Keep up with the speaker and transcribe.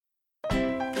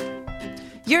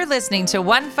You're listening to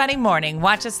One Funny Morning.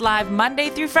 Watch us live Monday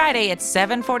through Friday at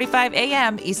 7:45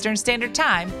 a.m. Eastern Standard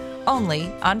Time,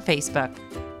 only on Facebook.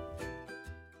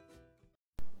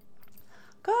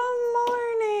 Good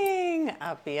morning.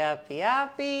 Uppy, uppy,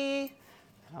 uppy.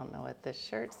 I don't know what this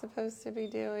shirt's supposed to be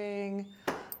doing.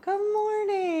 Good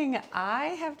morning.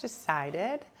 I have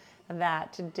decided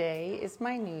that today is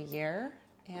my new year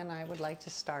and I would like to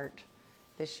start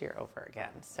this year over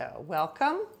again. So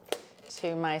welcome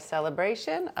to my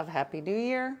celebration of Happy New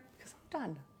Year, because I'm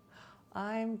done.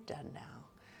 I'm done now.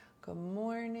 Good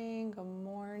morning, good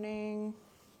morning.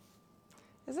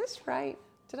 Is this right?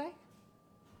 Did I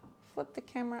flip the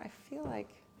camera? I feel like,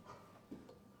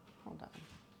 hold on.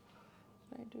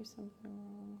 Did I do something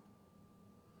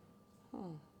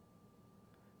wrong?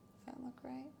 Does that look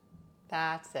right?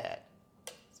 That's it.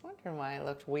 I was wondering why it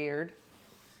looked weird.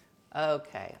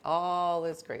 Okay, all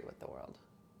is great with the world.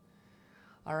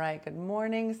 All right, good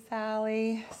morning,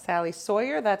 Sally. Sally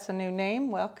Sawyer, that's a new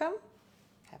name. Welcome.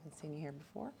 Haven't seen you here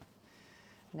before.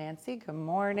 Nancy, good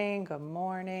morning, good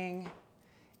morning.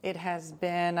 It has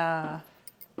been a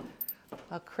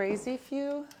crazy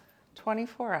few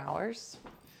 24 hours.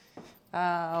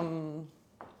 I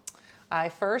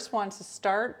first want to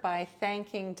start by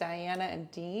thanking Diana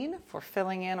and Dean for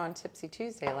filling in on Tipsy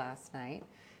Tuesday last night.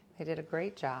 They did a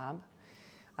great job.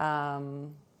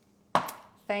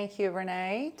 Thank you,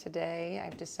 Renee. Today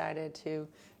I've decided to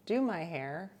do my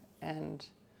hair and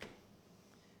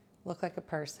look like a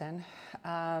person.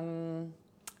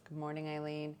 Good morning,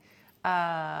 Eileen.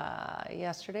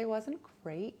 Yesterday wasn't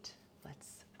great.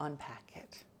 Let's unpack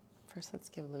it. First, let's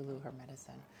give Lulu her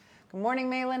medicine. Good morning,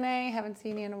 Maylene. Haven't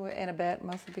seen you in a bit,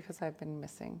 mostly because I've been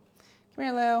missing. Come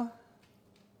here, Lou.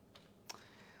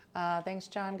 Thanks,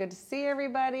 John. Good to see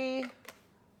everybody.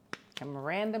 I'm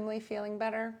randomly feeling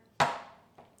better.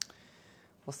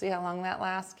 We'll see how long that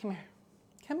lasts. Come here.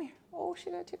 Come here. Oh, she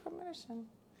gotta take her medicine.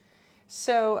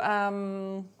 So,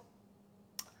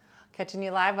 catching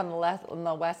you live on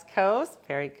the West Coast.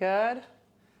 Very good.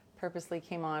 Purposely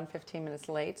came on 15 minutes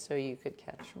late so you could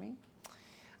catch me.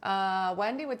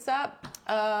 Wendy, what's up?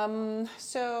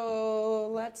 So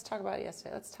let's talk about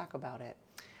yesterday. Let's talk about it.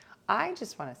 I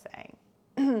just want to say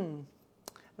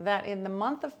that in the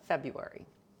month of February,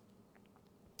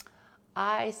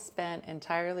 I spent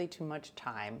entirely too much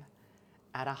time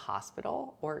at a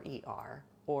hospital or ER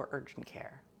or urgent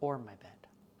care or my bed.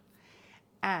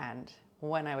 And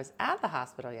when I was at the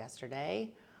hospital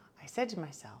yesterday, I said to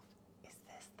myself, is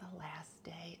this the last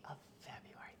day of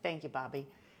February? Thank you, Bobby.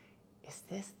 Is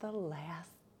this the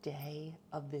last day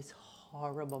of this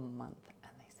horrible month?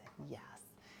 And they said, yes.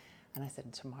 And I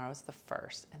said, tomorrow's the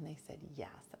 1st. And they said,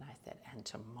 yes. And I said, and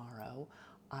tomorrow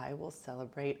I will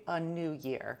celebrate a new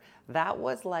year. That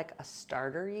was like a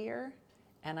starter year,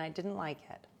 and I didn't like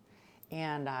it.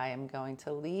 And I am going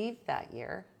to leave that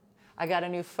year. I got a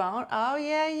new phone. Oh,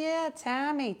 yeah,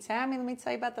 Tammy, let me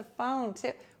tell you about the phone,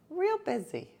 too. Real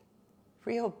busy.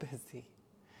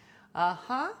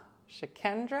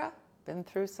 Shakendra, been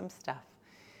through some stuff.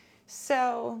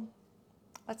 So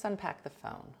let's unpack the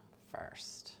phone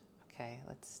first. Okay,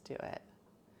 let's do it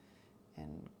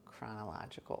in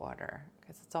chronological order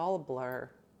because it's all a blur.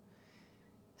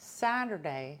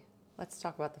 Saturday, let's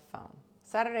talk about the phone.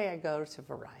 Saturday, I go to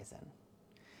Verizon.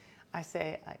 I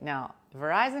say, now,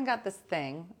 Verizon got this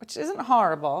thing, which isn't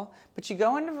horrible, but you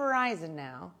go into Verizon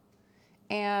now,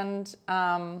 and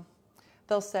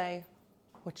they'll say,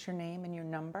 what's your name and your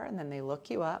number? And then they look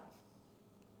you up,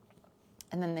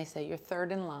 and then they say, you're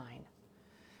third in line.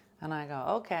 And I go,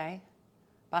 okay.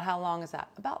 About how long is that?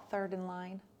 About third in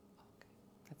line.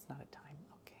 Okay, that's not a time.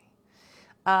 Okay.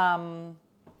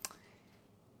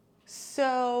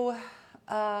 So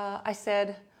I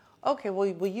said, okay,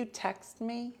 well, will you text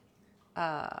me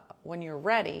when you're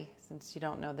ready, since you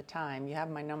don't know the time? You have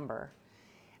my number.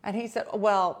 And he said,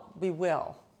 well, we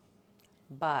will.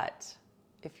 But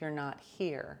if you're not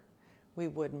here, we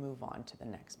would move on to the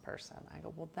next person. I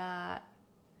go, well,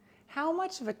 how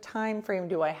much of a time frame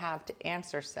do I have to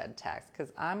answer said text?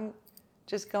 Because I'm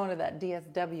just going to that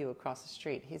DSW across the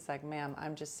street. He's like, ma'am,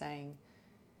 I'm just saying,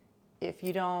 if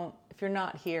you're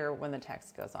not here when the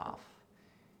text goes off,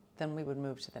 then we would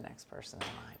move to the next person in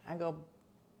line. I go,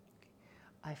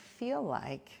 I feel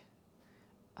like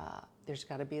there's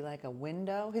got to be like a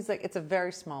window. He's like, it's a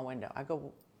very small window. I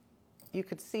go, you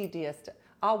could see DSW.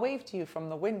 I'll wave to you from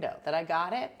the window that I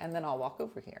got it, and then I'll walk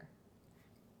over here.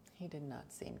 He did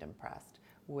not seem impressed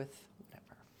with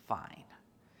whatever. Fine.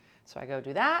 So I go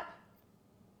do that.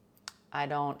 I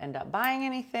don't end up buying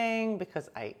anything because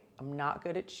I I'm not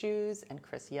good at shoes, and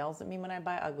Chris yells at me when I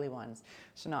buy ugly ones.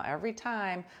 So now every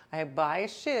time I buy a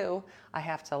shoe, I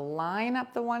have to line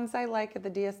up the ones I like at the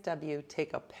DSW,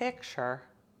 take a picture,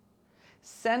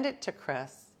 send it to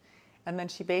Chris, and then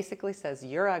she basically says,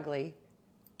 you're ugly,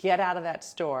 get out of that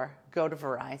store, go to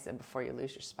Verizon before you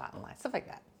lose your spot in line, stuff like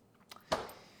that.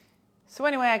 So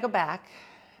anyway, I go back,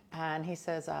 and he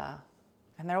says,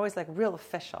 and they're always like real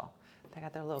official. They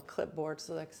got their little clipboards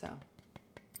like so.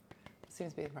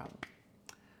 Seems to be the problem.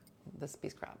 This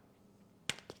piece crap.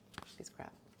 Piece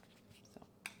crap. So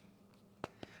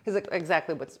he's like,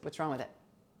 exactly what's wrong with it?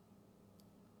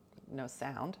 No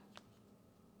sound.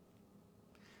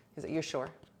 He's like, you're sure?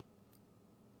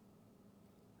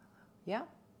 Yeah.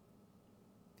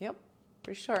 Yep.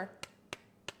 Pretty sure.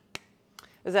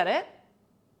 Is that it?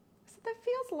 I said, that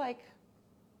feels like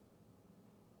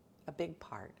a big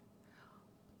part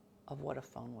of what a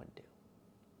phone would do.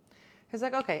 He's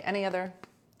like, okay, any other?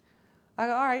 I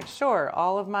go, all right, sure.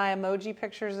 All of my emoji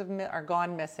pictures are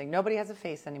gone missing. Nobody has a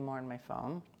face anymore on my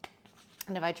phone.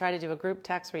 And if I try to do a group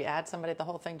text where you add somebody, the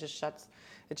whole thing just shuts.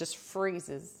 It just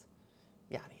freezes.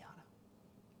 Yada,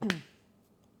 yada.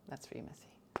 That's for you, Missy.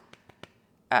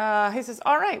 He says,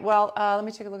 all right, well, let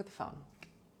me take a look at the phone.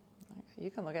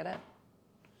 You can look at it.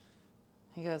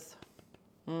 He goes,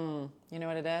 you know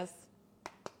what it is?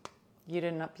 You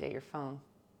didn't update your phone.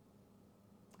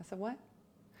 I said, what?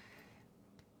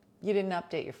 You didn't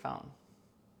update your phone.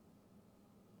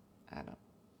 I don't.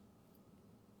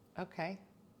 Okay.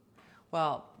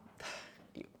 Well,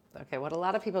 okay, what a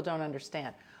lot of people don't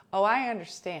understand. Oh, I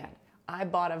understand. I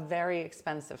bought a very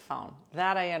expensive phone.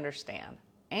 That I understand.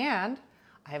 And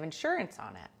I have insurance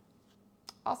on it.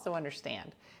 Also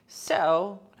understand.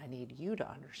 So, what I need you to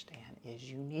understand is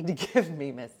you need to give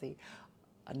me, Missy,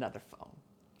 another phone.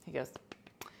 He goes,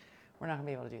 we're not going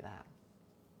to be able to do that.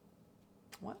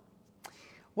 What?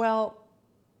 Well,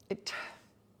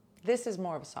 this is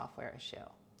more of a software issue.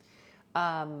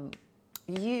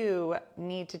 You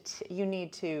need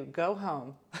to go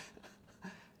home,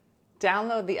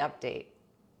 download the update.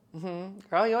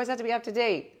 Girl, you always have to be up to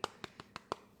date,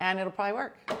 and it'll probably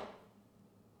work.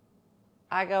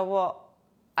 I go, well,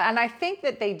 and I think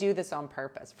that they do this on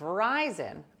purpose.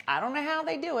 Verizon, I don't know how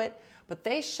they do it, but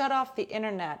they shut off the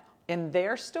internet in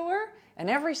their store and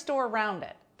every store around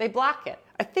it. They block it.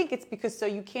 I think it's because so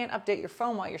you can't update your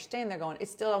phone while you're staying there going, it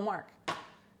still don't work. I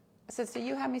said, so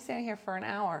you have me standing here for an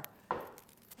hour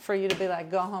for you to be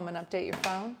like, go home and update your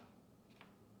phone?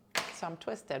 So I'm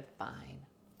twisted. Fine.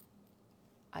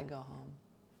 I go home.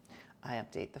 I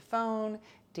update the phone.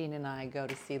 Dean and I go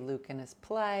to see Luke in his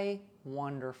play.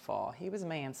 Wonderful. He was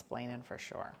mansplaining for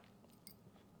sure.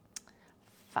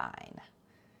 Fine.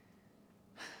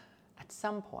 At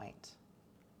some point,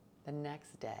 the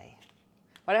next day,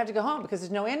 but I have to go home because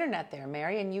there's no internet there,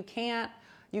 Mary, and you can't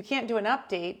do an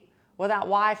update without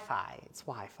Wi-Fi. It's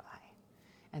Wi-Fi.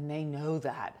 And they know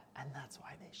that, and that's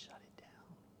why they shut it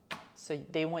down. So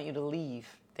they want you to leave.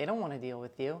 They don't want to deal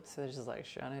with you, so they're just like,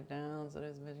 shut it down, so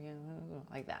this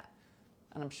like that.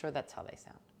 And I'm sure that's how they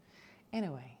sound.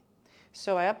 Anyway,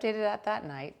 so I updated that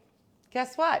night.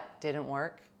 Guess what? Didn't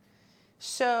work.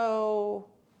 So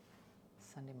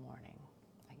Sunday morning,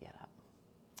 I get up.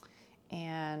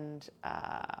 And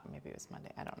maybe it was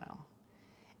Monday, I don't know.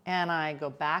 And I go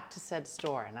back to said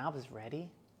store, and I was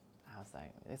ready. I was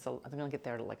like, I'm going to get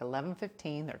there at like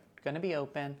 11:15. They're going to be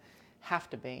open, have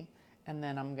to be. And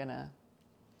then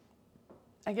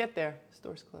I get there,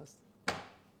 store's closed.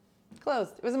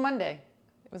 Closed. It was a Monday.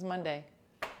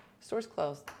 Store's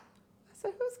closed. I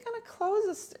said, who's going to close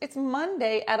this? It's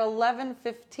Monday at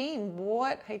 11:15.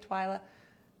 What? Hey, Twyla.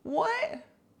 What?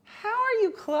 How are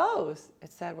you closed?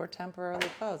 It said, we're temporarily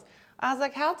closed. I was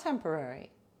like, how temporary?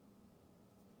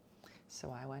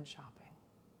 So I went shopping.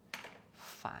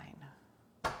 Fine.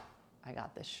 I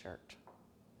got this shirt.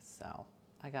 So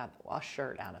I got a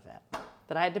shirt out of it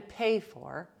that I had to pay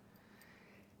for.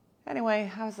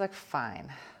 Anyway, I was like, fine.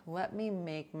 Let me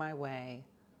make my way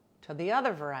to the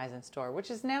other Verizon store,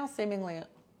 which is now seemingly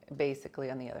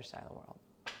basically on the other side of the world.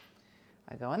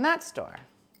 I go in that store.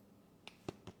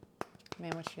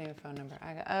 Man, what's your name and phone number?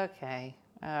 I go, okay.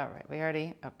 All right, we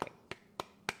already, okay.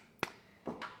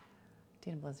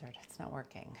 Dina Blizzard, it's not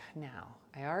working. Now,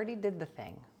 I already did the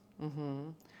thing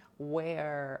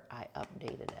where I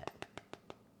updated it.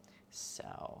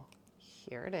 So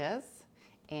here it is,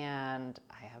 and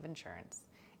I have insurance,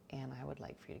 and I would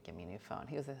like for you to give me a new phone.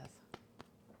 He goes like this.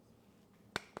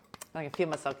 I can feel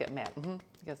myself get mad. He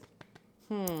goes,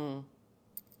 I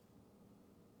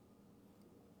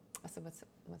said, what's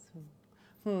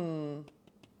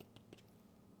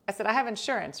I said, I have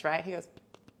insurance, right? He goes,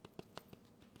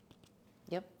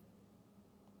 yep.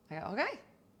 I go, okay,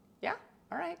 yeah,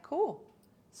 all right, cool.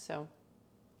 So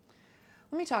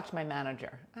let me talk to my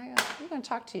manager. I go, I'm going to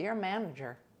talk to your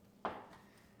manager.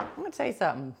 I'm going to tell you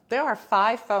something. There are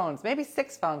 5 phones, maybe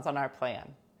 6 phones on our plan.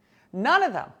 None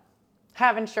of them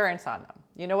have insurance on them.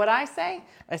 You know what I say?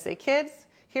 I say, kids,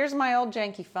 here's my old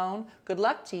janky phone. Good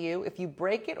luck to you. If you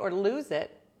break it or lose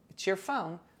it, it's your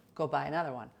phone. Go buy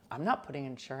another one. I'm not putting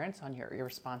insurance on your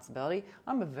responsibility.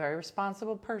 I'm a very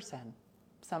responsible person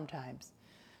sometimes.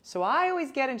 So I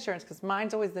always get insurance because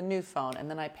mine's always the new phone, and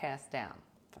then I pass down.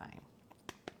 Fine.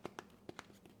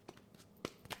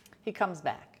 He comes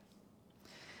back.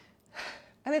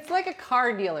 And it's like a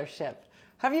car dealership.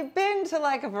 Have you been to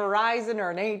like a Verizon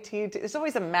or an AT&T? There's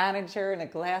always a manager in a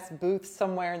glass booth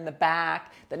somewhere in the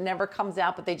back that never comes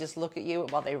out, but they just look at you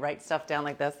while they write stuff down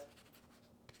like this.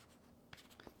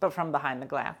 But from behind the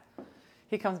glass.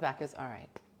 He comes back and goes, all right.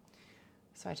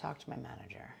 So I talk to my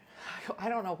manager. I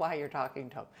don't know why you're talking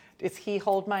to him. Does he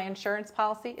hold my insurance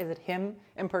policy? Is it him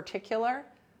in particular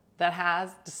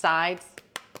that decides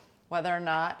whether or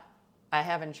not I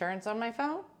have insurance on my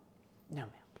phone? No,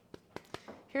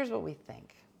 ma'am. Here's what we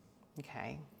think,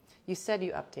 okay? You said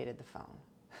you updated the phone.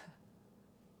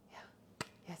 Yeah,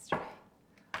 yesterday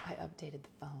I updated the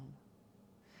phone.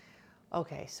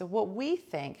 Okay, so what we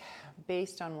think,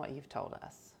 based on what you've told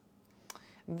us,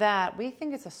 that we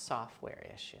think it's a software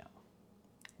issue.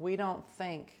 We don't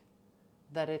think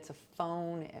that it's a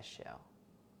phone issue.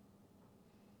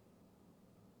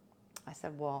 I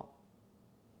said, well,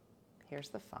 here's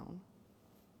the phone.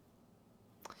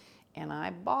 And I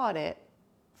bought it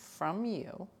from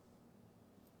you.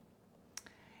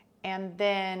 And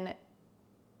then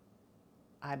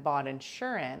I bought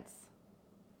insurance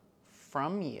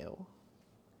from you.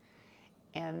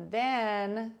 And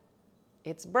then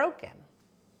it's broken.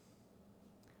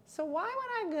 So why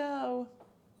would I go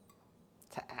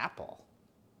to Apple?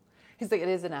 He's like, it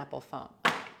is an Apple phone.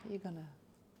 You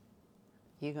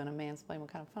gonna mansplain what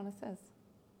kind of phone this is?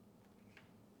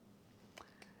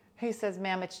 He says,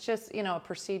 ma'am, it's just, a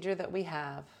procedure that we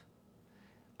have.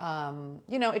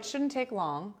 It shouldn't take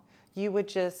long. You would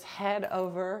just head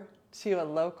over to a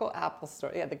local Apple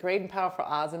store. Yeah, the Great and Powerful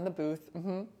Oz in the booth.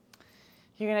 Mm-hmm.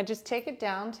 You're going to just take it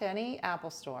down to any Apple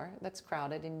store that's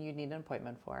crowded and you need an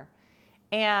appointment for,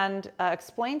 and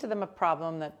explain to them a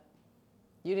problem that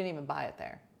you didn't even buy it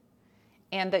there,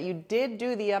 and that you did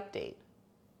do the update,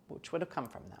 which would have come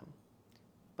from them,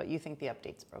 but you think the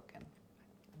update's broken.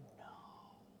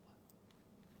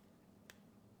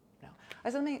 No.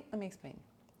 I said, let me explain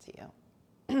to you.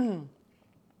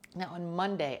 Now, on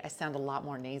Monday, I sound a lot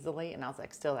more nasally, and I was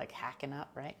still hacking up,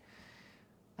 right?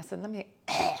 I said, let me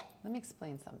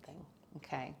explain something,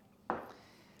 okay?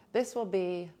 This will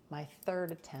be my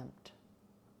 3rd attempt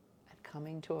at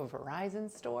coming to a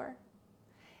Verizon store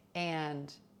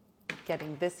and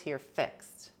getting this here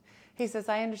fixed. He says,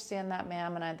 I understand that,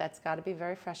 ma'am, and that's got to be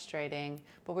very frustrating,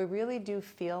 but we really do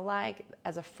feel like,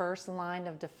 as a first line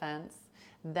of defense,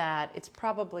 that it's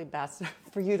probably best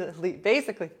for you to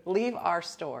leave our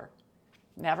store,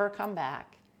 never come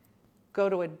back, go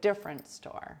to a different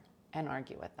store and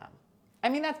argue with them. I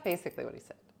mean, that's basically what he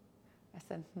said. I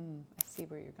said, I see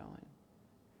where you're going.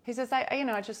 He says,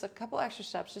 I just a couple extra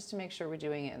steps just to make sure we're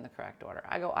doing it in the correct order.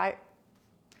 I go,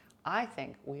 I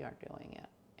think we are doing it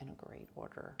in a great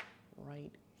order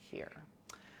right here.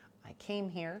 I came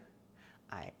here,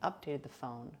 I updated the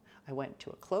phone, I went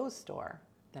to a clothes store,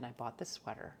 then I bought this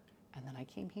sweater, and then I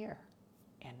came here,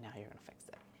 and now you're gonna fix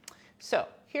it. So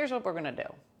here's what we're gonna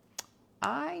do.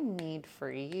 I need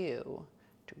for you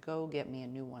to go get me a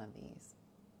new one of these.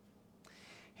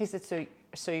 He said,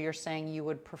 so you're saying you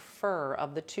would prefer,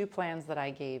 of the 2 plans that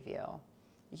I gave you,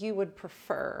 you would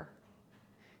prefer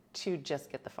to just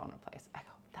get the phone replaced. I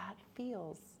go, that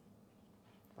feels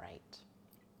right.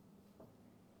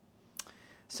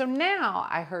 So now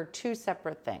I heard 2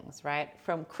 separate things, right?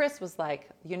 From Chris was like,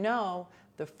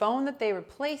 the phone that they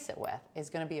replace it with is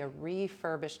going to be a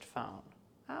refurbished phone.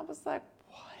 I was like,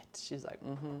 what? She's like,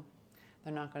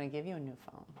 they're not going to give you a new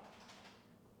phone.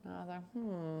 And I was like, I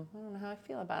don't know how I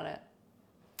feel about it.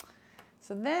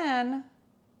 So then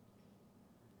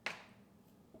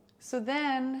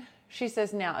she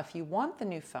says, now, if you want the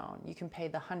new phone, you can pay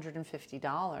the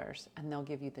 $150 and they'll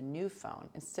give you the new phone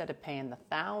instead of paying the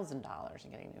 $1,000 and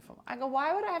getting a new phone. I go,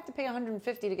 why would I have to pay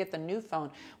 $150 to get the new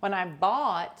phone when I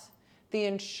bought the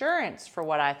insurance for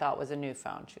what I thought was a new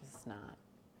phone? She says, it's not.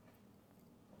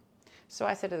 So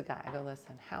I said to the guy, I go,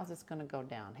 listen, how's this going to go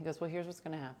down? He goes, well, here's what's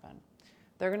going to happen.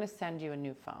 They're going to send you a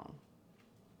new phone.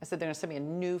 I said, they're going to send me a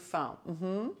new phone.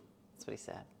 That's what he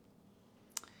said.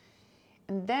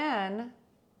 And then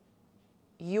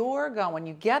when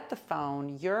you get the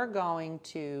phone, you're going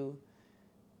to,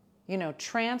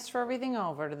 transfer everything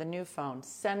over to the new phone,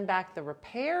 send back the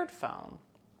repaired phone,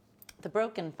 the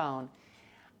broken phone,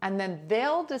 and then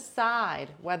they'll decide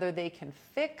whether they can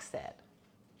fix it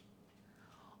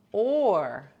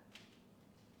or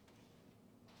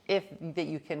that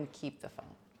you can keep the phone.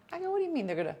 I go, what do you mean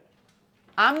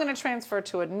I'm going to transfer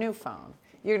to a new phone.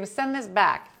 You're going to send this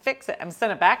back, fix it, and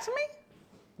send it back to me?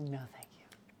 No, thank you.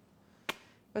 It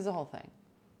was the whole thing.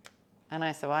 And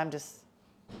I said, well, I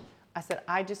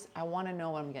want to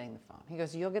know when I'm getting the phone. He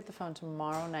goes, you'll get the phone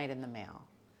tomorrow night in the mail.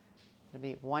 It'll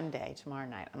be one day, tomorrow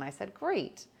night. And I said,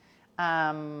 great.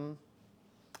 And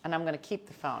I'm going to keep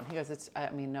the phone. He goes,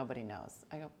 nobody knows.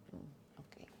 I go,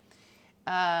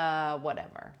 okay.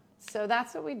 Whatever. So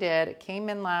that's what we did. It came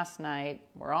in last night.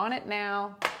 We're on it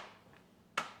now.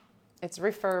 It's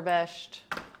refurbished.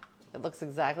 It looks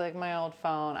exactly like my old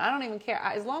phone. I don't even care.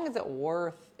 As long as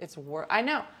it's worth. I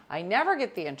know. I never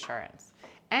get the insurance.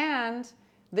 And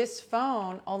this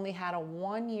phone only had a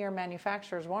 1-year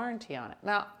manufacturer's warranty on it.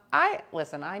 Now, I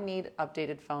need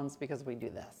updated phones because we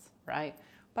do this, right?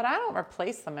 But I don't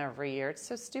replace them every year. It's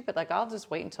so stupid. Like, I'll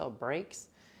just wait until it breaks.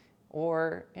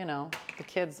 Or,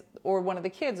 one of the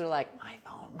kids are like,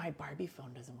 my Barbie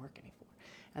phone doesn't work anymore.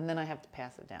 And then I have to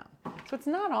pass it down. So it's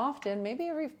not often.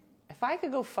 Maybe if I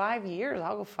could go 5 years,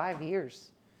 I'll go 5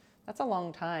 years. That's a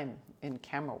long time in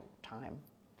camera time.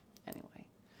 Anyway,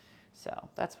 so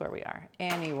that's where we are.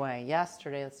 Anyway,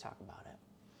 yesterday, let's talk about it.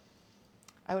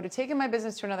 I would have taken my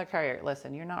business to another carrier.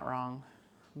 Listen, you're not wrong.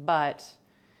 But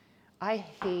I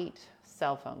hate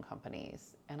cell phone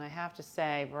companies. And I have to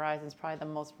say, Verizon's probably the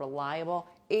most reliable,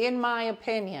 in my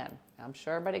opinion. I'm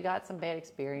sure everybody got some bad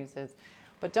experiences.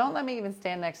 But don't let me even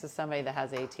stand next to somebody that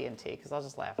has AT&T, because I'll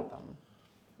just laugh at them.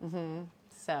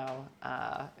 So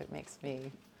it makes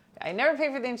me... I never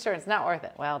pay for the insurance. Not worth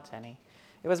it. Well, Jenny,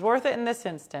 it was worth it in this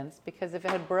instance, because if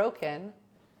it had broken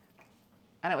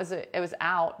and it was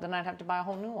out, then I'd have to buy a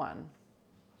whole new one.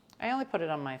 I only put it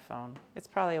on my phone. It's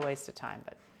probably a waste of time,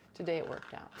 but today it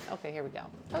worked out. Okay, here we go.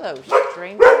 Hello,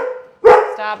 stranger.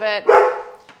 Stop it.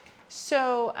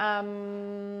 So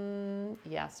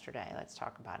yesterday, let's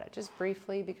talk about it just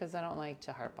briefly, because I don't like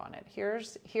to harp on it.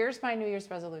 Here's my New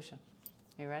Year's resolution.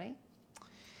 You ready?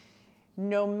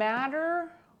 No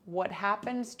matter what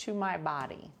happens to my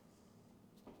body,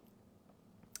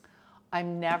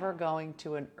 I'm never going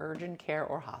to an urgent care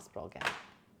or hospital again.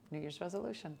 New Year's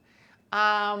resolution.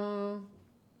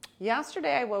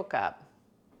 Yesterday I woke up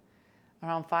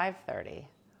around 5:30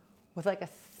 with like a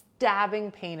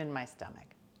stabbing pain in my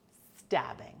stomach.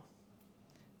 Stabbing.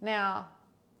 Now,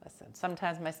 listen,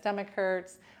 sometimes my stomach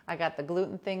hurts. I got the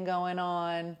gluten thing going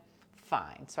on.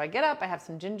 Fine. So I get up, I have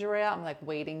some ginger ale. I'm like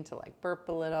waiting to like burp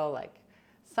a little, like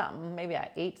something. Maybe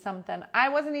I ate something. I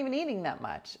wasn't even eating that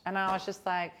much. And I was just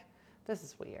like, this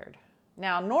is weird.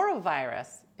 Now,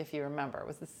 norovirus, if you remember,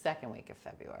 was the 2nd week of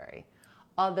February.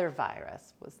 Other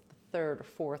virus was the 3rd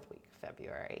or 4th week of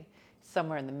February.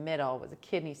 Somewhere in the middle was a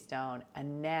kidney stone.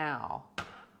 And now,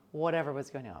 whatever was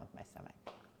going on with my stomach.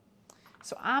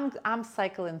 So I'm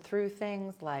cycling through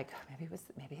things like, maybe it's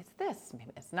this.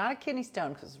 Maybe it's not a kidney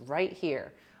stone, because it's right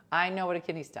here. I know what a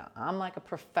kidney stone. I'm like a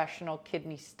professional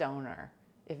kidney stoner,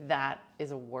 if that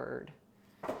is a word.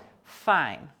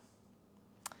 Fine.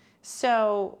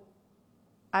 So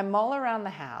I'm all around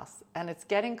the house, and it's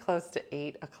getting close to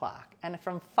 8 o'clock. And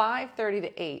from 5:30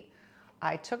 to 8,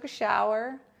 I took a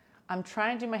shower. I'm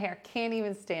trying to do my hair. Can't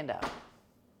even stand up.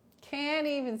 Can't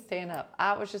even stand up.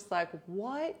 I was just like,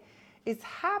 what is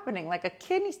happening? Like a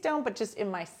kidney stone, but just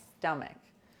in my stomach.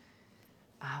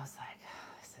 I was like,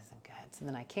 this isn't good. So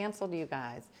then I canceled you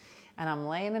guys, and I'm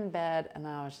laying in bed, and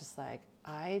I was just like,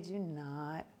 I do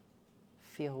not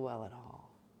feel well at all.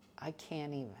 I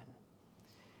can't even.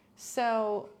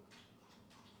 So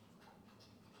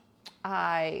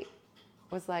I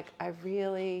was like, I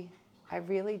really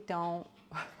don't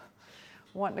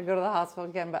want to go to the hospital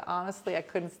again, but honestly, I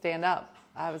couldn't stand up.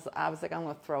 I was like, I'm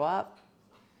going to throw up.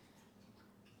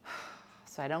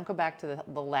 So I don't go back to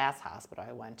the last hospital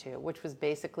I went to, which was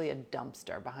basically a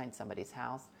dumpster behind somebody's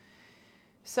house.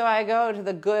 So I go to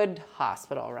the good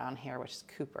hospital around here, which is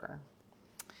Cooper.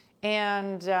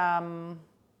 And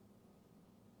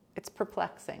it's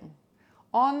perplexing.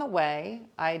 On the way,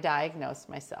 I diagnosed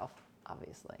myself,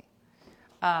 obviously.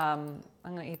 I'm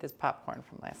going to eat this popcorn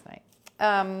from last night.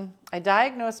 I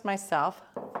diagnosed myself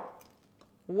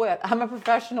with, I'm a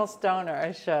professional stoner,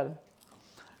 I should.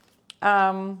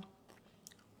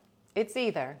 It's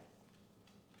either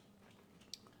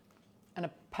an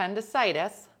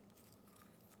appendicitis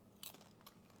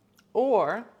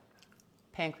or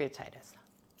pancreatitis.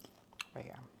 right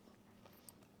here.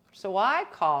 So I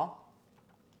call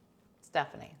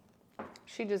Stephanie.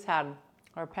 She just had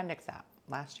her appendix out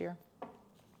last year.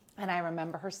 And I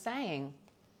remember her saying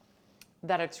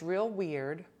that it's real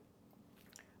weird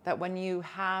that when you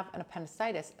have an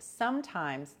appendicitis,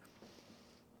 sometimes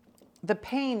the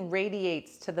pain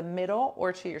radiates to the middle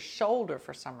or to your shoulder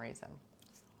for some reason.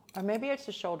 Or maybe it's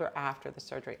the shoulder after the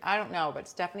surgery. I don't know, but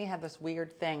Stephanie had this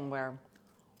weird thing where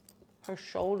her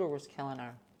shoulder was killing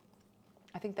her.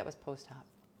 I think that was post-op.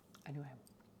 Anyway,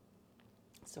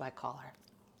 so I call her.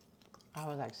 I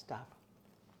was like, Steph,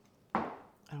 I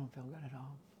don't feel good at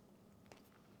all.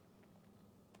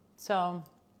 So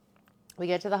we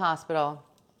get to the hospital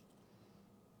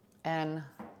and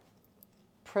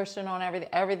pushing on everything.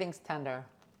 Everything's tender,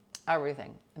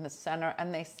 everything in the center.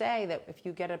 And they say that if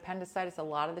you get appendicitis, a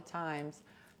lot of the times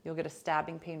you'll get a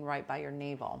stabbing pain right by your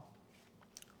navel.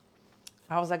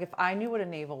 I was like, if I knew what a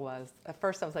navel was, at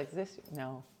first I was like,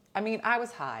 no. I mean, I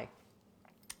was high,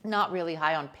 not really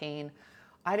high on pain.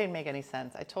 I didn't make any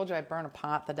sense. I told you I burned a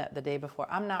pot the day before.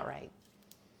 I'm not right.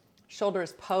 Shoulder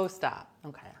is post-op.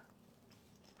 Okay.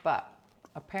 But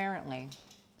apparently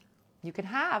you can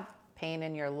have pain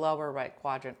in your lower right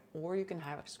quadrant, or you can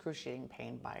have excruciating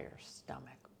pain by your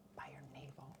stomach, by your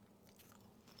navel.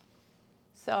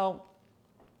 So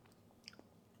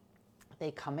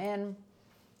they come in,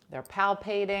 they're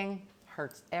palpating,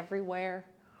 hurts everywhere.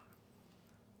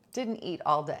 Didn't eat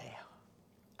all day.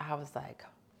 I was like,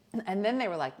 and then they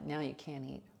were like, no, you can't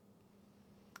eat.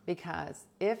 Because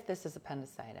if this is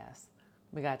appendicitis,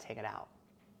 we got to take it out.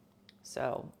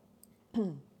 So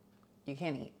you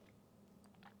can't eat.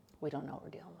 We don't know what we're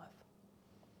dealing with.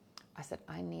 I said,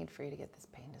 I need for you to get this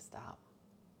pain to stop.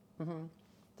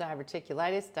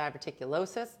 Diverticulitis,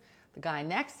 diverticulosis. The guy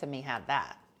next to me had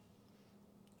that.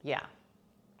 Yeah.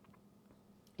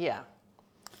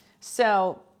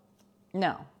 So,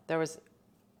 no, there was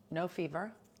no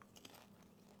fever.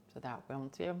 So that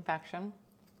won't be infection.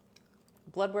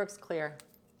 Blood work's clear.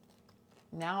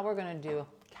 Now we're going to do a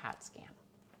CAT scan.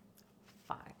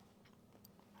 Fine.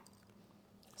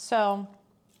 So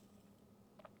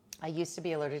I used to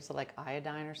be allergic to like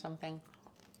iodine or something.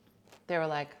 They were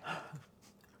like,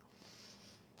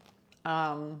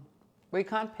 we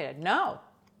constipated. No.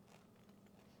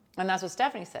 And that's what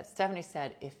Stephanie said. Stephanie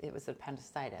said if it was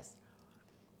appendicitis,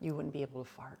 you wouldn't be able to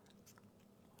fart.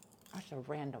 That's a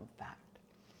random fact.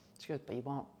 She goes, but you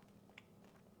won't.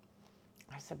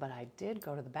 I said, but I did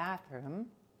go to the bathroom,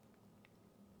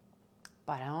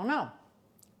 but I don't know.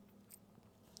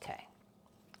 Okay,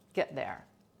 get there.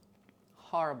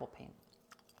 Horrible pain.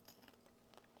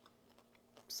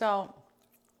 So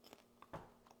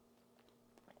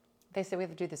they said we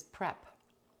have to do this prep.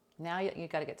 Now you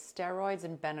got to get steroids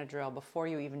and Benadryl before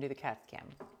you even do the CAT scan.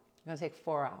 It's going to take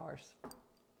 4 hours.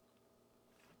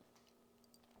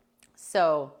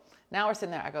 So now we're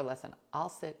sitting there. I go, listen, I'll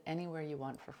sit anywhere you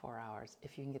want for 4 hours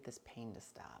if you can get this pain to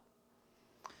stop.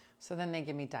 So then they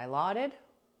give me Dilaudid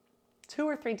 2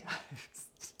 or 3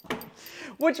 times,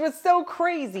 which was so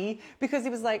crazy because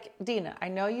he was like, Dina, I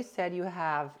know you said you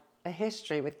have a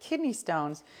history with kidney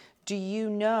stones. Do you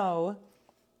know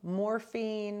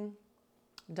morphine,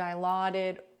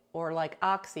 Dilaudid, or like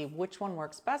Oxy, which one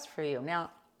works best for you?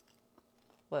 Now,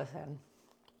 listen,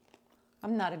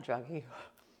 I'm not a druggie.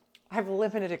 I have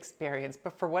limited experience,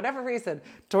 but for whatever reason,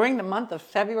 during the month of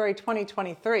February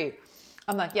 2023,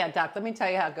 I'm like, yeah, doc, let me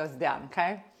tell you how it goes down,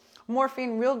 okay?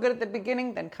 Morphine, real good at the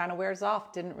beginning, then kind of wears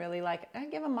off. Didn't really like it. I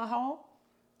give him a hole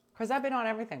because I've been on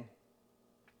everything.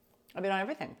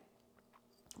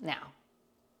 Now,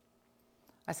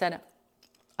 I said,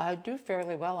 I do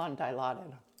fairly well on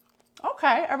Dilaudid.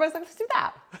 Okay, everybody's like, let's do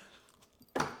that.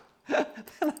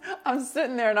 I'm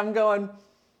sitting there and I'm going,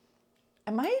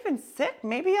 am I even sick?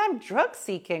 Maybe I'm drug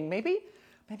seeking. Maybe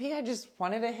I just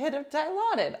wanted a hit of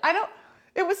Dilaudid.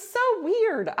 It was so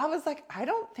weird. I was like, I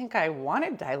don't think I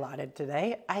wanted Dilaudid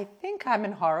today. I think I'm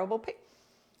in horrible pain.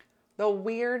 The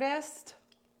weirdest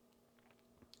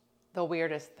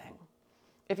thing.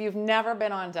 If you've never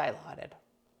been on Dilaudid,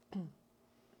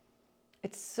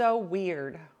 it's so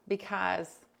weird because,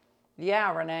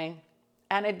 yeah, Renee,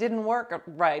 and it didn't work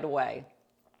right away.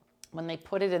 When they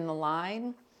put it in the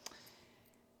line,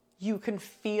 you can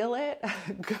feel it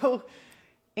go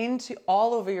into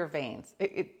all over your veins.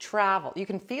 It travel. You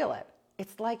can feel it.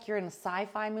 It's like you're in a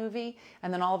sci-fi movie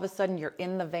and then all of a sudden you're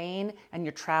in the vein and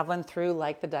you're traveling through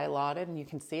like the Dilaudid and you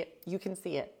can see it. You can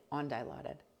see it on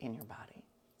Dilaudid in your body.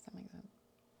 Does that make sense?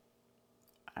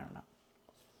 I don't know.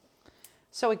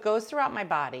 So it goes throughout my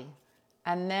body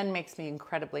and then makes me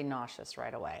incredibly nauseous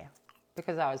right away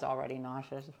because I was already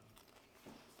nauseous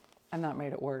and that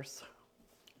made it worse.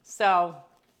 So,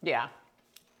 yeah.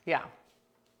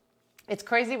 It's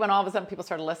crazy when all of a sudden people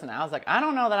started listening. I was like, I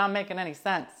don't know that I'm making any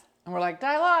sense. And we're like,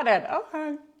 Dilaudid,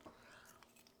 okay.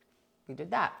 We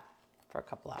did that for a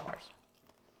couple hours.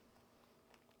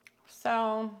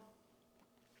 So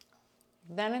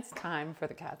then it's time for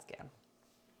the CAT scan.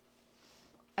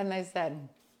 And they said,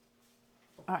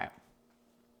 all right,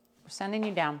 we're sending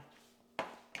you down.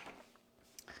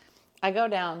 I go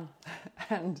down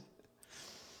and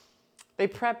they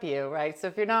prep you, right? So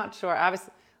if you're not sure, I was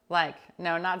like,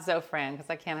 no, not Zofran, because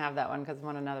I can't have that one because I'm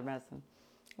on another medicine.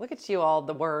 Look at you, all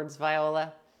the words,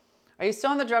 Viola. Are you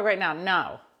still on the drug right now?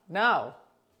 No.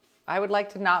 I would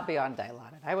like to not be on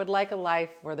Dilaudid. I would like a life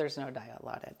where there's no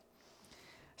Dilaudid.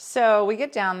 So we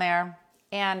get down there,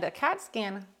 and a CAT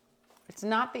scan, it's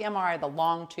not the MRI, the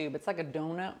long tube. It's like a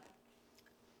donut.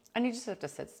 And you just have to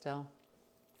sit still.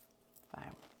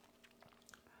 Fine.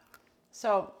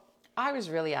 So I was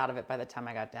really out of it by the time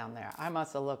I got down there. I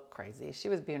must have looked crazy. She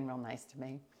was being real nice to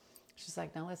me. She's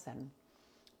like, no, listen,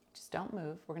 just don't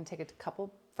move. We're going to take a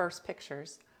couple first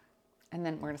pictures, and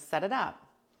then we're going to set it up.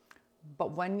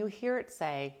 But when you hear it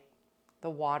say, the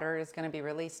water is going to be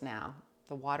released now,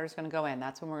 the water is going to go in,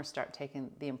 that's when we're going to start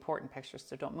taking the important pictures,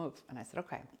 so don't move. And I said,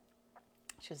 okay.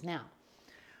 She goes, now,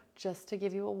 just to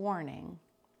give you a warning,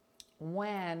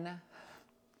 when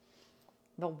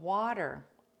the water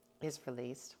is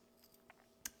released,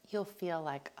 you'll feel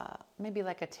like maybe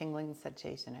like a tingling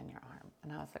sensation in your arm.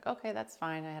 And I was like, okay, that's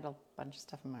fine. I had a bunch of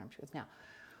stuff in my arm. She goes, now,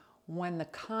 when the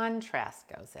contrast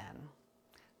goes in,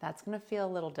 that's going to feel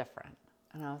a little different.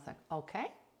 And I was like,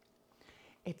 okay.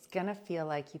 It's going to feel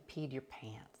like you peed your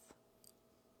pants.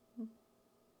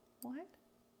 What?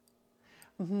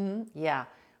 Yeah.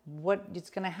 What is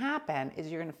going to happen is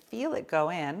you're going to feel it go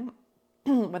in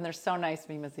when they're so nice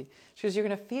to me, Missy. She goes, you're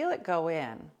going to feel it go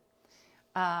in.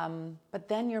 But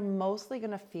then you're mostly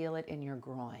going to feel it in your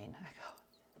groin. I go,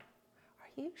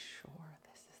 are you sure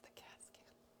this is the CAT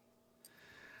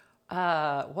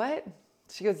scan? What?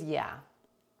 She goes, yeah.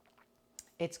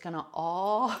 It's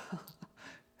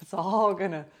all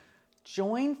going to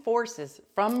join forces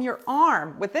from your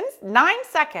arm within 9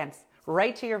 seconds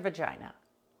right to your vagina.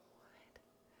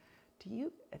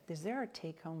 What? Is there a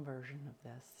take-home version of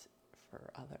this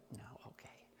for other? No, okay.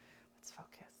 Let's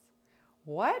focus.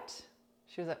 What?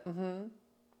 She was like,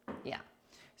 yeah.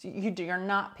 So you're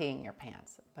not peeing your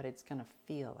pants, but it's going to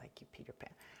feel like you peed your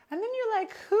pants. And then you're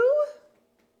like, who?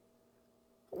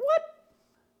 What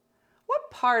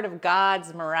part of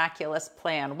God's miraculous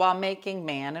plan while making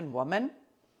man and woman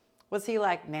was he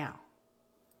like, now?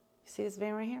 You see this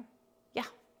vein right here? Yeah.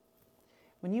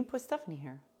 When you put stuff in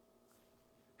here,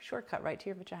 shortcut right to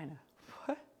your vagina.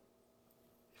 What?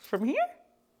 From here?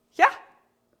 Yeah.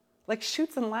 Like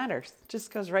chutes and ladders.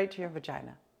 Just goes right to your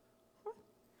vagina.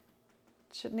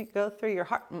 Shouldn't it go through your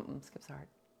heart? Skips the heart.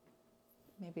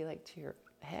 Maybe like to your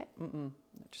head?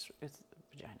 Just it's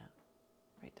vagina.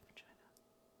 Right to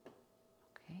vagina.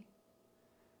 Okay.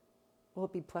 Will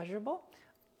it be pleasurable?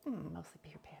 Mostly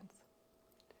pee your pants.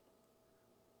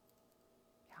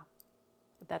 Yeah.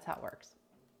 But that's how it works.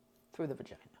 Through the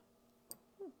vagina.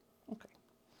 Okay.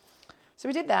 So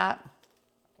we did that.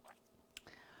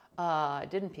 I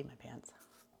didn't pee my pants.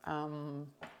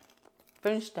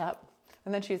 Finished up.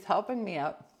 And then she's helping me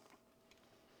up.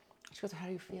 She goes, how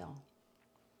do you feel?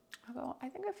 I go, I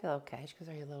think I feel okay. She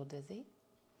goes, are you a little dizzy?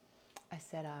 I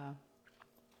said,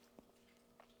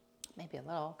 maybe a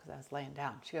little, because I was laying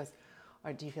down. She goes,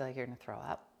 or do you feel like you're going to throw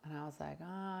up? And I was like,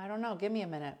 I don't know. Give me a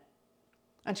minute.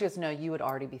 And she goes, no, you would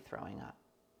already be throwing up.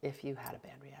 If you had a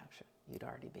bad reaction, you'd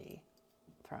already be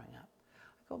throwing up.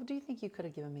 I go, well, do you think you could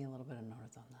have given me a little bit of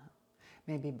notice on that?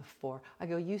 Maybe before. I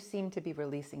go, you seem to be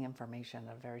releasing information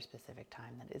at a very specific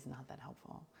time that is not that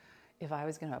helpful. If I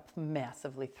was going to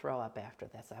massively throw up after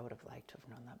this, I would have liked to have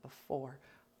known that before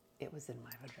it was in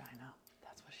my vagina.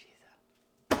 That's what she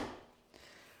said.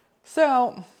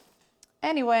 So,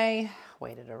 anyway,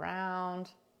 waited around.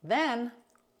 Then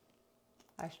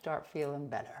I start feeling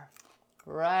better.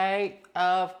 Right?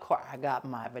 Of course. I got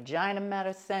my vagina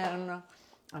medicine.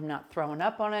 I'm not throwing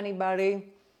up on anybody.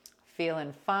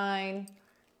 Feeling fine.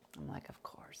 I'm like, of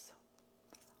course.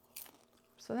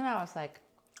 So then I was like,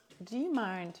 do you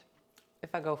mind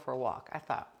if I go for a walk? I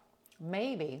thought,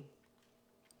 maybe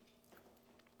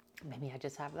I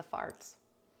just have the farts.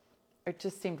 It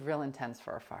just seemed real intense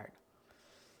for a fart.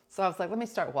 So I was like, let me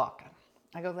start walking.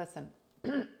 I go, listen,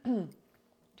 do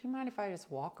you mind if I just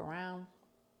walk around?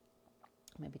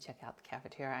 Maybe check out the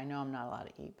cafeteria. I know I'm not allowed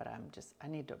to eat, but I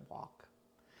need to walk.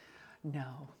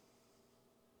 No.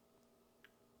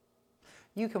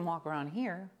 You can walk around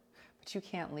here, but you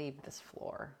can't leave this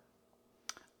floor.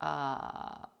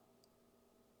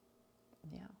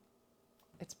 Yeah,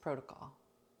 it's protocol.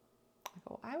 I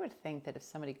go, I would think that if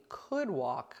somebody could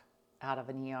walk out of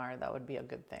an ER, that would be a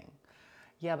good thing.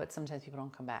 Yeah, but sometimes people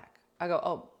don't come back. I go,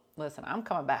 oh, listen, I'm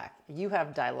coming back. You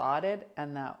have Dilaudid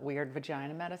and that weird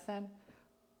vagina medicine.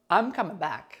 I'm coming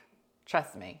back.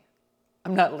 Trust me.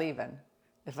 I'm not leaving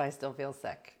if I still feel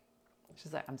sick.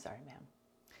 She's like, I'm sorry, ma'am.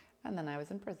 And then I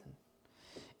was in prison.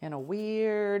 In a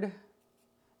weird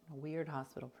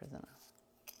hospital prison.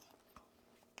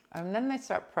 And then they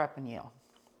start prepping you.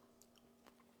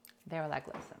 They were like,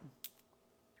 listen,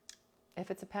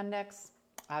 if it's appendix,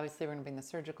 obviously we're going to bring the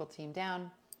surgical team down,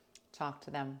 talk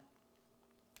to them,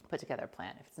 put together a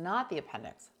plan. If it's not the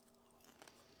appendix,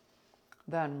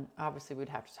 then obviously we'd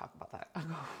have to talk about that. I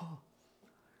go, oh,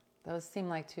 those seem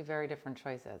like two very different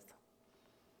choices.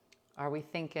 Are we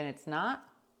thinking it's not?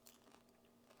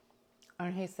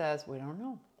 And he says, we don't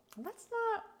know. Let's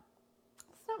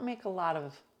not make a lot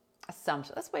of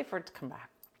assumptions. Let's wait for it to come back.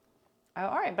 Oh,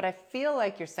 all right, but I feel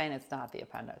like you're saying it's not the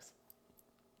appendix.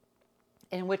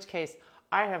 In which case,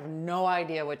 I have no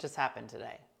idea what just happened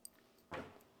today.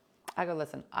 I go,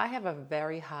 listen, I have a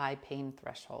very high pain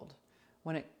threshold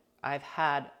I've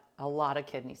had a lot of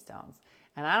kidney stones.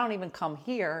 And I don't even come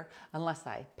here unless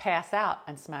I pass out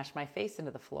and smash my face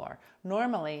into the floor.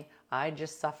 Normally, I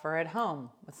just suffer at home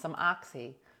with some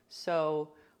Oxy.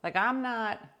 So,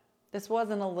 this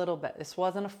wasn't a little bit. This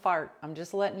wasn't a fart. I'm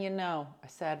just letting you know. I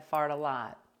said fart a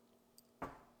lot.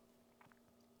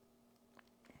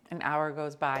 An hour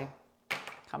goes by,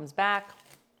 comes back.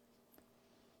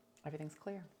 Everything's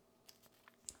clear.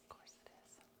 Of course it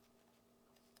is.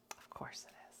 Of course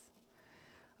it is.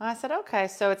 And I said, okay,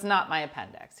 so it's not my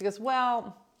appendix. He goes,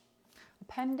 well,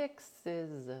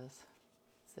 appendixes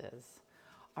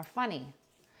are funny.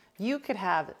 You could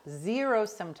have 0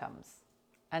 symptoms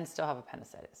and still have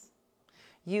appendicitis.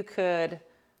 You could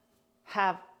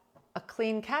have a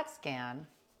clean CAT scan,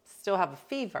 still have a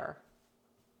fever,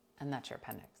 and that's your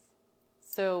appendix.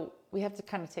 So we have to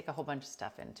kind of take a whole bunch of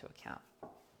stuff into account.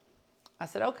 I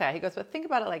said, okay. He goes, but think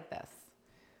about it like this.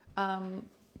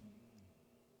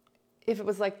 If it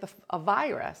was like a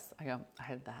virus, I go, I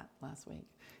had that last week.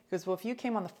 He goes, well, if you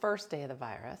came on the first day of the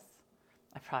virus,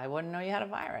 I probably wouldn't know you had a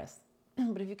virus.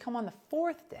 But if you come on the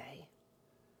 4th day,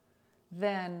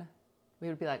 then we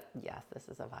would be like, yes, this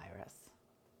is a virus.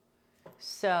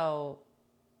 So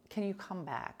can you come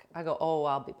back? I go, oh,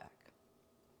 I'll be back.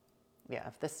 Yeah,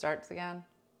 if this starts again,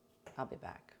 I'll be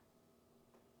back.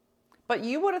 But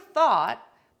you would have thought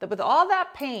that with all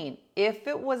that pain, if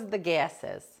it was the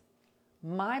gases,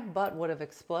 my butt would have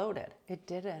exploded. It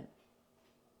didn't.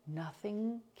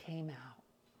 Nothing came out.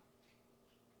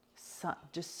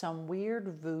 Just some weird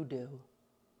voodoo.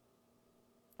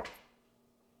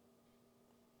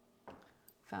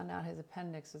 Found out his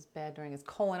appendix was bad during his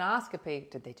colonoscopy.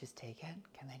 Did they just take it?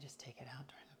 Can they just take it out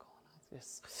during the colonoscopy?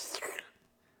 It's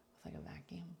like a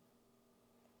vacuum.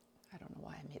 I don't know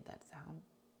why I made that sound.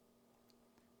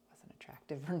 It wasn't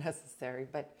attractive or necessary,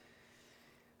 but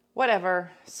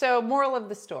whatever. So, moral of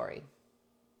the story.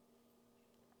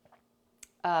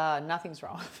 Nothing's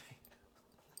wrong with me.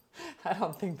 I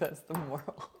don't think that's the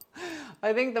moral.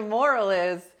 I think the moral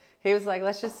is, he was like,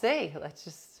 let's just see.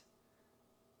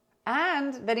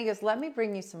 And then he goes, let me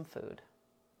bring you some food.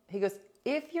 He goes,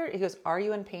 are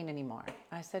you in pain anymore?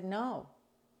 I said, no.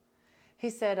 He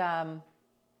said,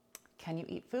 can you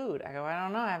eat food? I go, I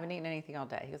don't know. I haven't eaten anything all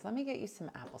day. He goes, let me get you some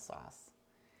applesauce.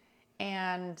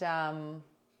 And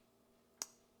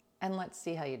let's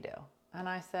see how you do. And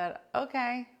I said,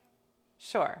 okay,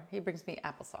 sure. He brings me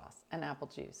applesauce and apple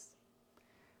juice.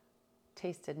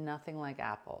 Tasted nothing like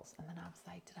apples. And then I was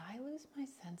like, did I lose my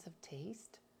sense of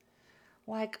taste?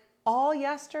 Like all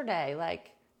yesterday,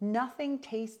 like nothing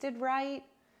tasted right.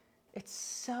 It's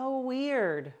so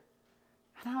weird.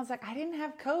 And I was like, I didn't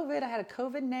have COVID. I had a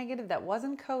COVID negative that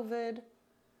wasn't COVID.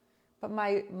 But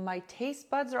my taste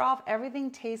buds are off.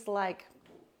 Everything tastes like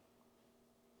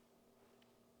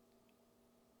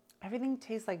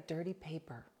dirty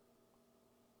paper.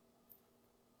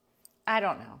 I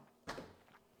don't know.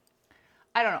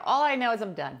 All I know is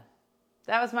I'm done.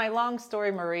 That was my long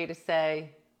story, Marie, to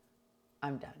say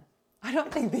I'm done. I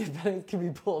don't think the appendix can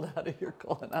be pulled out of your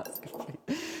colonoscopy.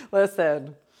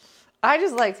 Listen, I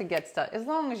just like to get stuff. As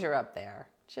long as you're up there,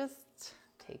 just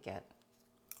take it.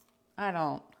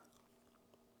 I'm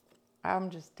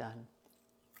just done.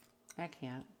 I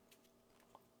can't.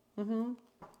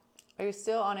 Are you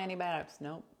still on antibiotics?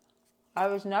 Nope. I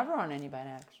was never on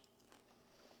antibiotics.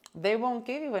 They won't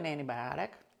give you an antibiotic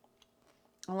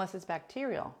unless it's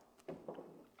bacterial.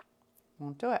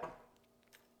 Won't do it.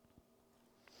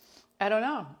 I don't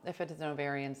know if it is an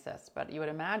ovarian cyst, but you would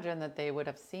imagine that they would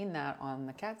have seen that on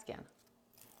the CAT scan.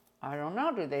 I don't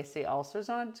know. Do they see ulcers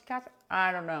on a CAT scan?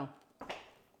 I don't know.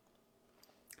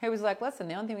 He was like, listen,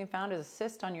 the only thing we found is a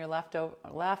cyst on your left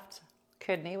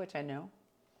kidney, which I know,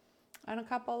 and a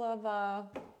couple of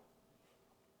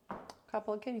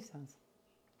kidney stones.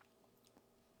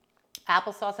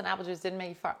 Applesauce and apple juice didn't make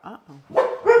you fart.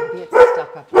 Maybe it's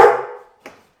stuck up there.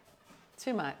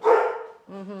 Too much.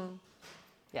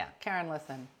 Yeah, Karen,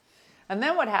 listen. And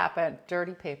then what happened?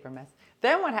 Dirty paper mess.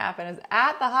 Then what happened is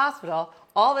at the hospital,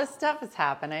 all this stuff is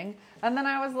happening. And then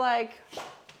I was like,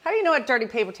 how do you know what dirty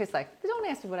paper tastes like? Don't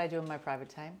ask me what I do in my private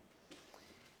time.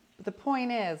 But the point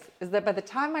is that by the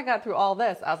time I got through all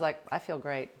this, I was like, I feel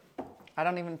great. I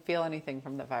don't even feel anything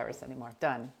from the virus anymore.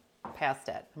 Done. Past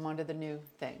it. I'm on to the new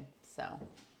thing. So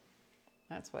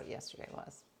that's what yesterday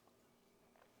was.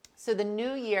 So the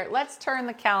new year, let's turn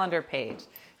the calendar page.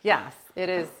 Yes, it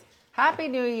is Happy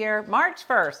New Year, March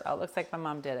 1st. Oh, it looks like my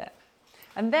mom did it.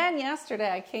 And then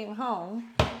yesterday I came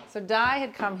home. So Di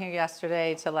had come here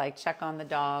yesterday to check on the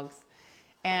dogs.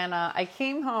 And I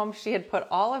came home, she had put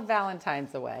all of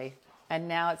Valentine's away, and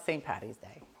now it's St. Patty's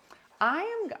Day.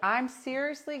 I'm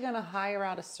seriously going to hire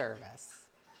out a service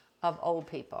of old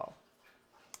people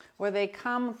where they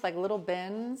come with little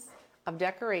bins of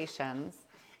decorations,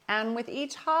 and with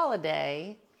each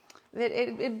holiday,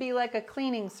 it'd be like a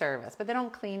cleaning service, but they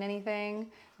don't clean anything.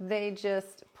 They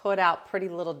just put out pretty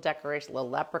little decorations, little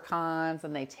leprechauns,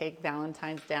 and they take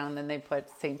Valentine's down, and then they put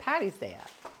St. Patty's Day up.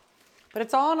 But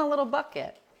it's all in a little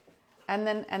bucket.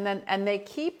 And they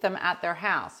keep them at their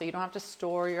house. So you don't have to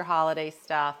store your holiday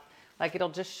stuff. It'll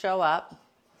just show up.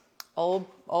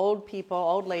 Old people,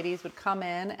 old ladies would come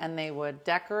in and they would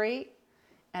decorate,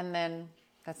 and then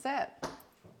that's it.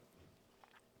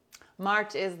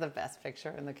 March is the best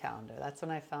picture in the calendar. That's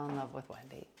when I fell in love with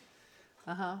Wendy.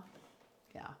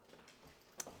 Yeah.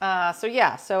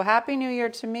 So Happy New Year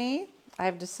to me.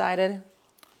 I've decided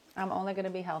I'm only going to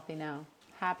be healthy now.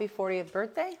 Happy 40th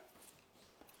birthday.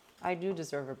 I do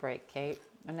deserve a break, Kate.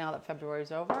 And now that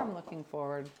February's over, I'm looking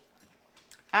forward.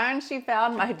 And she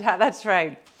found my dad. That's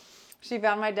right. She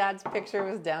found my dad's picture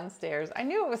was downstairs. I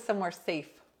knew it was somewhere safe,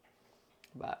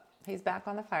 but he's back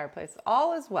on the fireplace.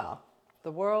 All is well. The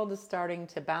world is starting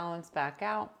to balance back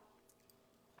out.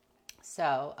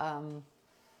 So,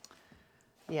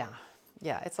 yeah,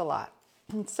 it's a lot.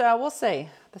 So we'll see.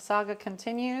 The saga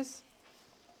continues.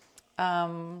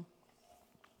 And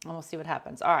we'll see what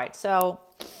happens. All right, so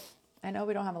I know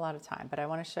we don't have a lot of time, but I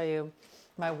want to show you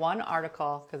my one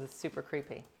article because it's super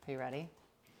creepy. Are you ready?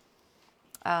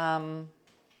 Hold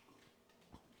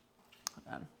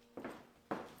on.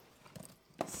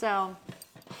 So,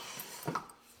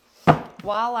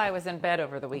 while I was in bed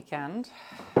over the weekend,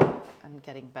 and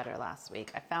getting better last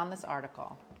week, I found this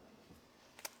article.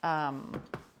 And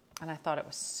I thought it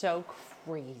was so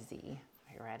crazy.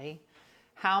 Are you ready?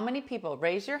 How many people,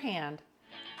 raise your hand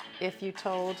if you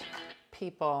told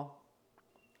people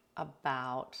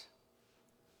about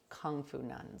Kung Fu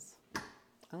nuns.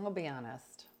 I'm going to be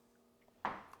honest.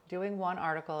 Doing one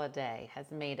article a day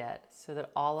has made it so that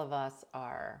all of us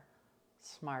are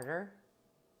smarter.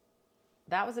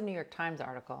 That was a New York Times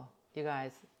article. You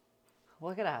guys,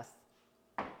 look at us.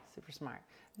 Super smart.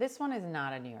 This one is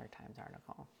not a New York Times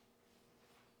article.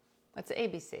 It's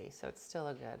ABC, so it's still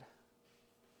a good.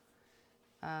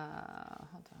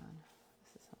 Hold on.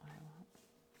 This isn't what I want.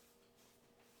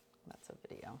 That's a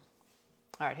video.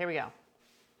 All right, here we go.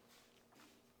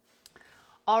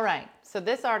 All right, so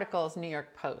this article is New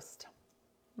York Post.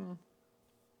 Here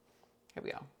we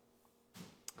go.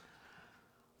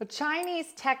 A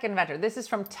Chinese tech inventor. This is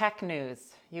from Tech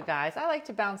News, you guys. I like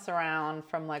to bounce around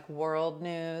from world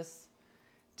news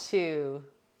to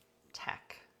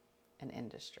tech and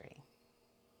industry.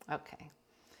 Okay.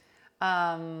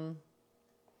 A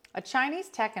Chinese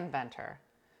tech inventor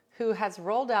who has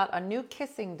rolled out a new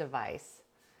kissing device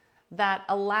that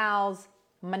allows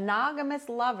monogamous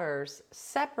lovers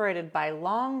separated by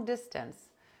long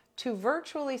distance to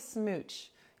virtually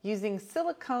smooch using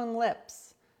silicone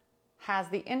lips has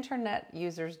the internet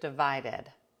users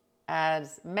divided,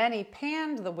 as many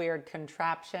panned the weird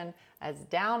contraption as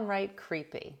downright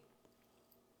creepy.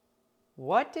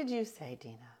 What did you say,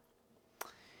 Dina?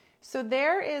 So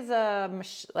there is a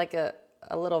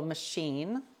little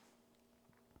machine,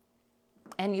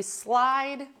 and you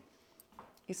slide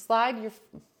your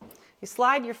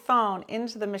phone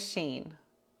into the machine.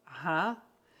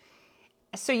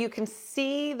 So you can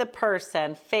see the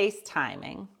person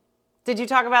FaceTiming. Did you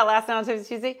talk about last night on Tips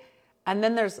Tuesday? And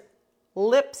then there's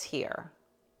lips here.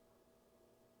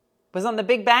 Was on the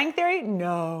Big Bang Theory?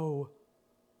 No.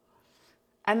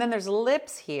 And then there's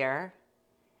lips here.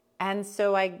 And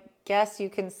so I guess you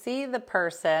can see the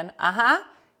person,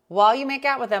 while you make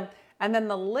out with them. And then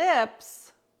the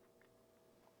lips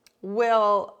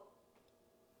will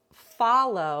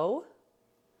follow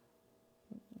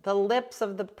the lips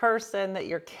of the person that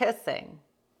you're kissing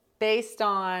based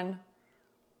on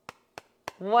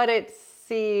what it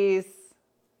sees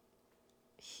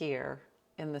here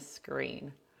in the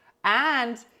screen.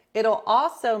 And it'll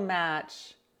also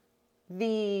match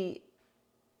the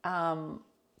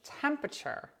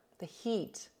temperature, the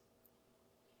heat.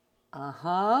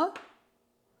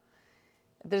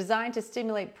 Designed to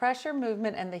stimulate pressure,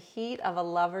 movement, and the heat of a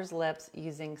lover's lips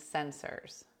using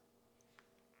sensors.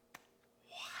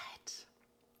 What?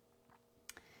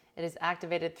 It is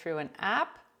activated through an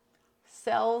app.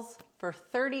 Sells for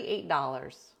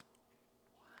 $38.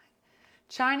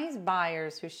 Chinese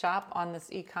buyers who shop on this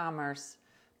e-commerce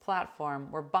platform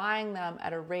were buying them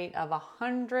at a rate of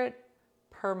 100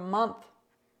 per month.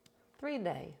 3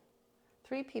 day.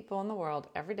 3 people in the world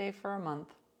every day for a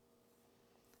month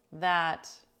that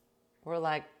were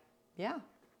like, yeah,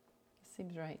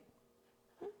 seems right.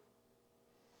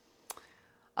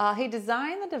 He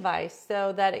designed the device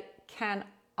so that it can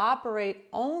operate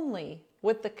only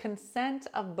with the consent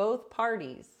of both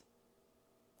parties.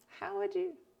 How would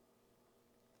you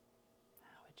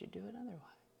do it otherwise?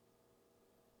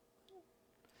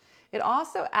 It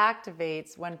also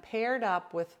activates when paired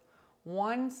up with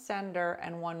one sender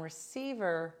and one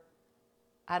receiver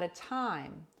at a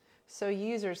time. So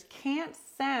users can't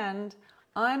send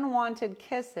unwanted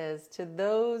kisses to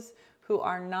those who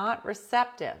are not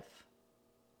receptive.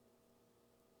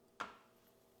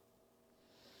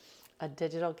 A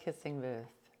digital kissing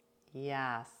booth.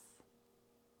 Yes.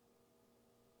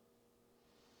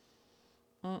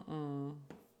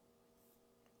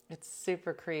 It's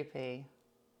super creepy.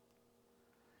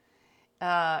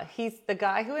 He's the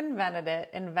guy who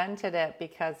invented it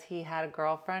because he had a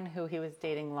girlfriend who he was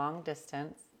dating long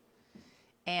distance.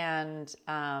 And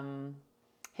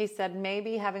he said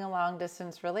maybe having a long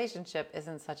distance relationship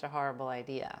isn't such a horrible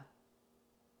idea.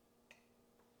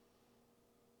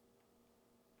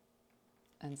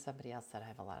 And somebody else said, I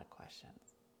have a lot of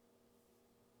questions.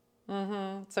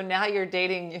 So now you're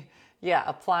dating,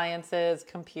 appliances,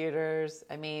 computers.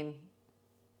 I mean,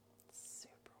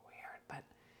 super weird. But,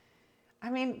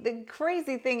 I mean, the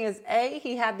crazy thing is,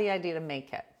 he had the idea to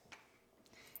make it.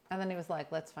 And then he was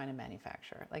like, let's find a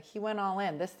manufacturer. Like, he went all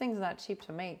in. This thing's not cheap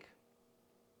to make.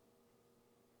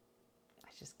 I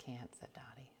just can't, said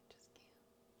Dottie. I just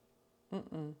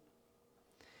can't.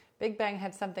 Big Bang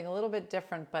had something a little bit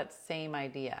different, but same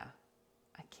idea.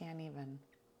 I can't even.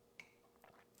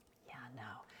 Yeah,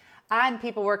 no. And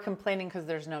people were complaining because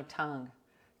there's no tongue.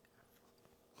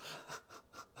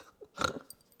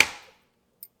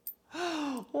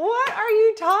 What are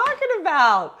you talking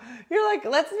about? You're like,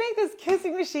 let's make this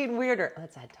kissing machine weirder.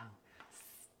 Let's add tongue.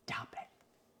 Stop it.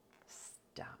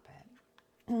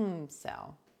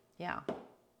 So, yeah,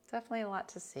 definitely a lot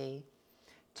to see.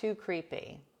 Too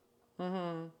creepy.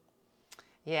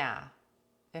 Yeah.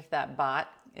 If that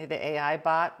bot, the AI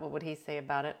bot, what would he say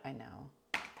about it? I know.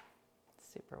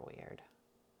 Super weird.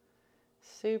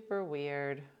 Super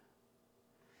weird.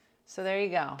 So there you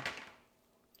go.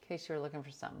 In case you were looking for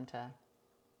something to...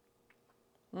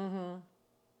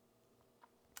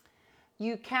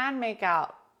 You can make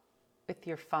out with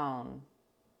your phone.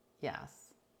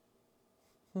 Yes.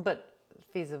 But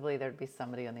feasibly there'd be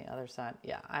somebody on the other side.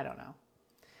 Yeah, I don't know.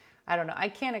 I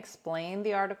can't explain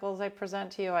the articles I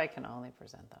present to you. I can only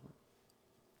present them.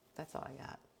 That's all I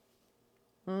got.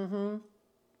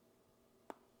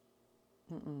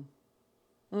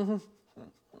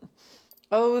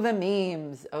 Oh, the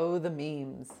memes. Oh, the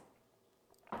memes.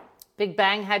 Big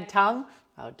Bang had tongue.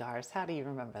 Oh, Doris, how do you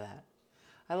remember that?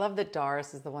 I love that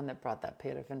Doris is the one that brought that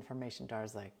bit of information.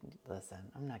 Doris like, listen,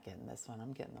 I'm not getting this one.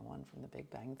 I'm getting the one from the Big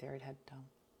Bang Theory. It had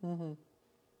tongue.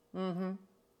 Yeah.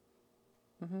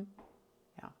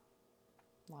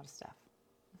 A lot of stuff.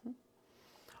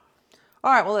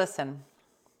 All right, well, listen.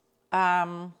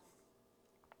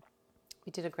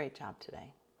 We did a great job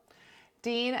today.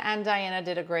 Dean and Diana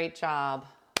did a great job.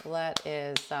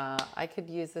 I could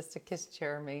use this to kiss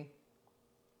Jeremy.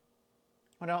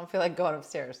 I don't feel like going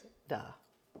upstairs. Duh.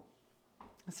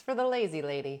 It's for the lazy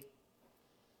lady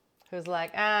who's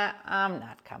like, I'm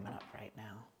not coming up right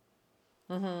now.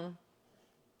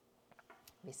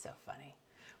 Be so funny.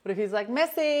 What if he's like,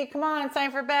 Missy, come on, it's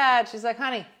time for bed. She's like,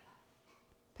 honey,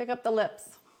 pick up the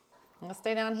lips. I'm going to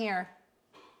stay down here.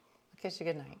 I'll kiss you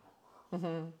goodnight. These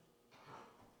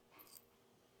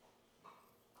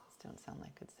don't sound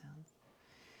like good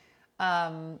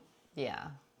sounds. Yeah.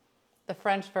 The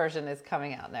French version is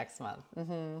coming out next month.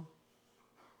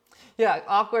 Yeah,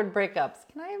 awkward breakups.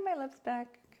 Can I have my lips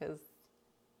back? Because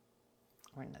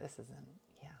this isn't,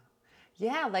 yeah.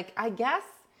 Yeah, like I guess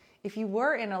if you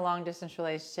were in a long distance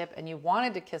relationship and you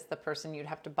wanted to kiss the person, you'd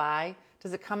have to buy,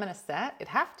 does it come in a set? It'd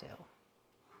have to,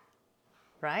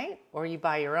 right? Or you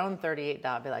buy your own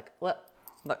 $38, be like, look,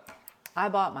 I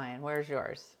bought mine, where's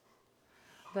yours?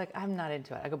 Be like, I'm not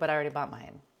into it. I go, but I already bought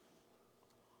mine.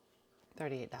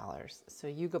 $38. So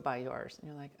you go buy yours. And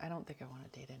you're like, I don't think I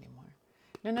want to date anymore.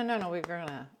 No, we're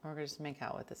gonna just make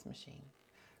out with this machine.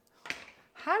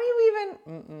 How do you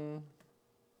even,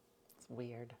 it's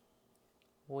weird.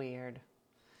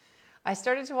 I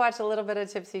started to watch a little bit of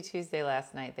Tipsy Tuesday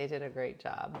last night. They did a great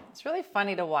job. It's really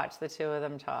funny to watch the two of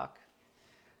them talk.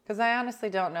 Because I honestly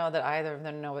don't know that either of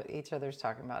them know what each other's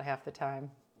talking about half the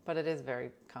time. But it is very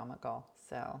comical.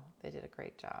 So they did a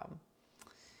great job.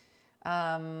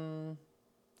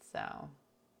 So,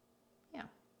 yeah.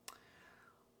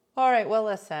 All right, well,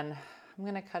 listen, I'm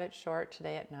going to cut it short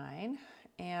today at 9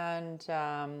 and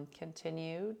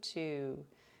continue to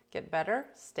get better,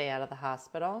 stay out of the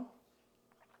hospital,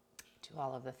 do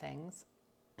all of the things.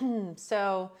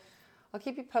 So I'll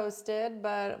keep you posted,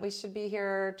 but we should be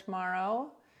here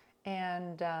tomorrow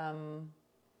and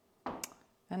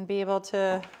be able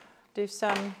to do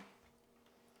some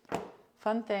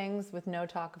fun things with no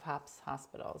talk of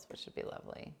hospitals, which would be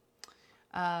lovely.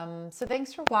 So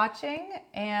thanks for watching,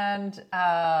 and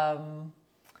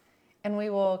we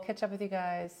will catch up with you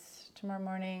guys tomorrow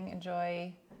morning.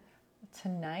 Enjoy.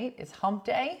 Tonight is hump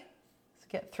day, so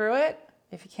get through it.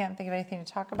 If you can't think of anything to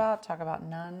talk about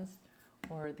nuns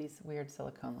or these weird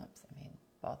silicone lips. I mean,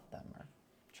 both of them are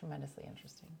tremendously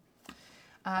interesting.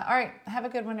 All right, have a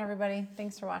good one, everybody.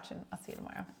 Thanks for watching. I'll see you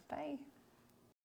tomorrow. Bye.